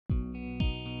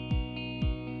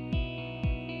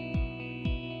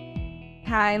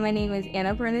Hi, my name is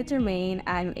Anapurna Germain.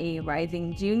 I'm a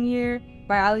rising junior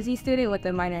biology student with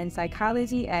a minor in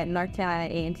psychology at North Carolina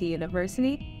A&T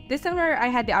University. This summer, I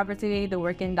had the opportunity to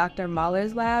work in Dr.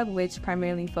 Mahler's lab, which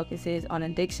primarily focuses on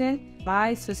addiction.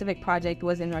 My specific project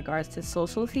was in regards to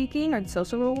social seeking or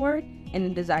social reward and the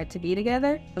desire to be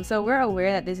together. So we're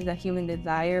aware that this is a human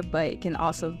desire, but it can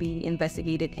also be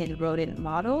investigated in rodent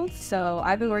models. So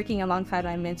I've been working alongside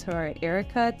my mentor,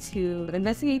 Erica, to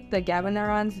investigate the GABA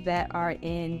neurons that are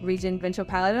in region ventral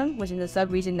pallidum, which is a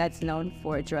sub-region that's known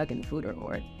for drug and food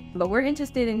reward. But we're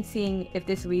interested in seeing if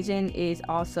this region is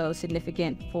also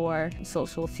significant for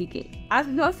social seeking.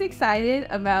 I'm most excited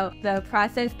about the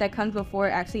process that comes before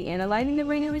actually analyzing the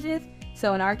brain images.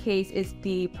 So in our case, it's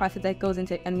the process that goes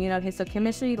into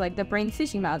immunohistochemistry, like the brain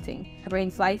tissue mounting,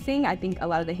 brain slicing. I think a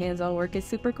lot of the hands-on work is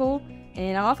super cool.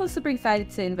 And I'm also super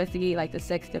excited to investigate like the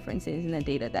sex differences in the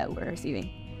data that we're receiving.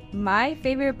 My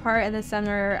favorite part of the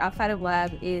summer outside of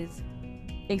lab is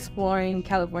exploring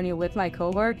California with my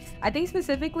cohort. I think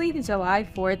specifically July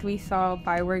 4th, we saw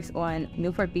fireworks on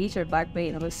Newport Beach or Black Bay,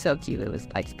 and it was so cute. It was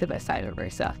like the best time ever.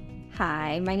 So.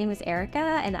 Hi, my name is Erica,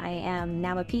 and I am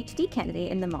now a PhD candidate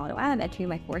in the Mahler lab, entering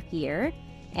my 4th year.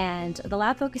 And the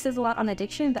lab focuses a lot on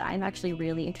addiction, but I'm actually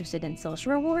really interested in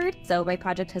social reward. So my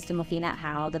project has been looking at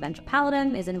how the ventral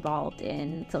pallidum is involved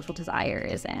in social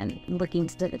desires and looking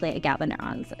to stimulate GABA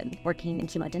neurons and working in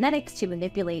human genetics to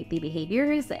manipulate the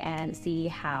behaviors and see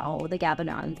how the GABA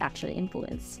neurons actually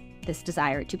influence this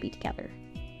desire to be together.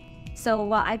 So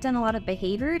while I've done a lot of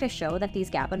behavior to show that these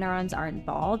GABA neurons are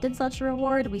involved in social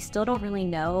reward, we still don't really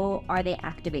know, are they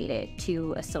activated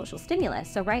to a social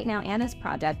stimulus? So right now, Anna's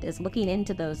project is looking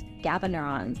into those GABA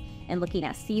neurons and looking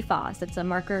at CFOS. It's a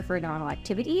marker for neuronal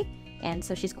activity. And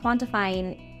so she's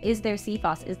quantifying, is there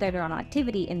CFOS, is there neuronal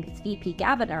activity in these VP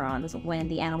GABA neurons when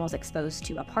the animal is exposed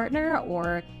to a partner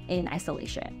or in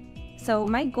isolation? So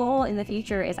my goal in the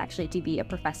future is actually to be a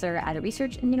professor at a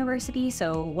research university.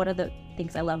 So one of the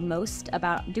things I love most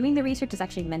about doing the research is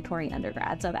actually mentoring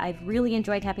undergrads. So I've really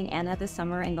enjoyed having Anna this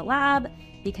summer in the lab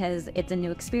because it's a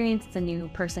new experience. It's a new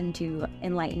person to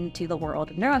enlighten to the world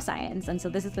of neuroscience. And so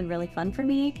this has been really fun for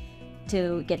me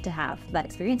to get to have that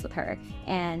experience with her.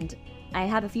 And I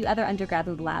have a few other undergrads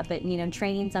in the lab, but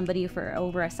training somebody for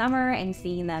over a summer and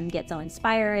seeing them get so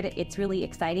inspired, it's really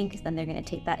exciting because then they're going to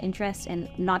take that interest and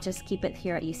not just keep it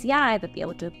here at UCI, but be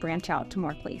able to branch out to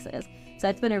more places. So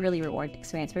it's been a really rewarding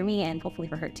experience for me and hopefully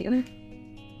for her too.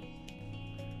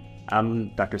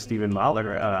 I'm Dr. Stephen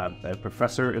Mahler, a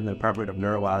professor in the Department of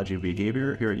Neurobiology and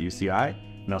Behavior here at UCI,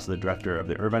 and also the director of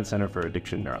the Irvine Center for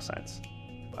Addiction Neuroscience.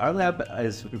 Our lab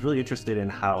is really interested in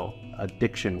how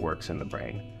addiction works in the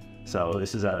brain. So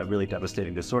this is a really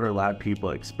devastating disorder a lot of people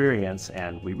experience,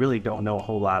 and we really don't know a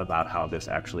whole lot about how this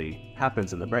actually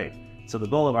happens in the brain. So the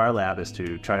goal of our lab is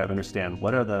to try to understand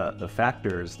what are the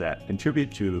factors that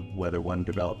contribute to whether one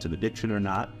develops an addiction or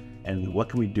not, and what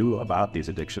can we do about these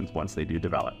addictions once they do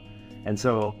develop. And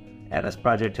so Anna's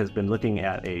project has been looking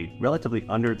at a relatively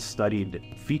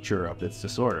understudied feature of this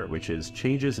disorder, which is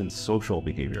changes in social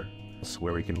behavior,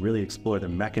 where we can really explore the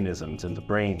mechanisms in the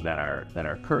brain that are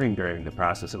occurring during the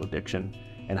process of addiction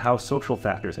and how social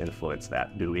factors influence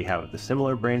that. Do we have the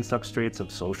similar brain substrates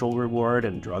of social reward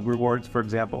and drug rewards, for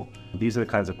example? These are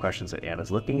the kinds of questions that Anna's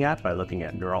looking at by looking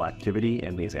at neural activity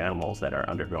in these animals that are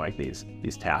undergoing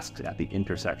these tasks at the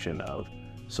intersection of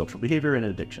social behavior and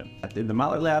addiction. In the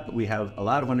Mahler lab, we have a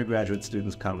lot of undergraduate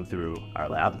students come through our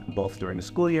lab, both during the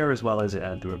school year as well as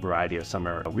through a variety of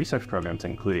summer research programs,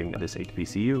 including this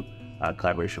HBCU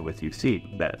collaboration with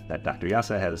UC that Dr.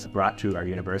 Yasa has brought to our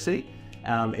university.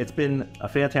 It's been a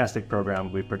fantastic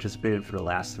program. We've participated for the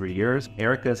last 3 years.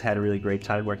 Erica's had a really great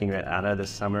time working with Anna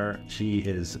this summer. She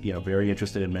is very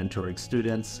interested in mentoring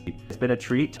students. It's been a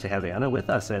treat to have Anna with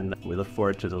us, and we look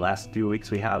forward to the last few weeks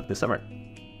we have this summer.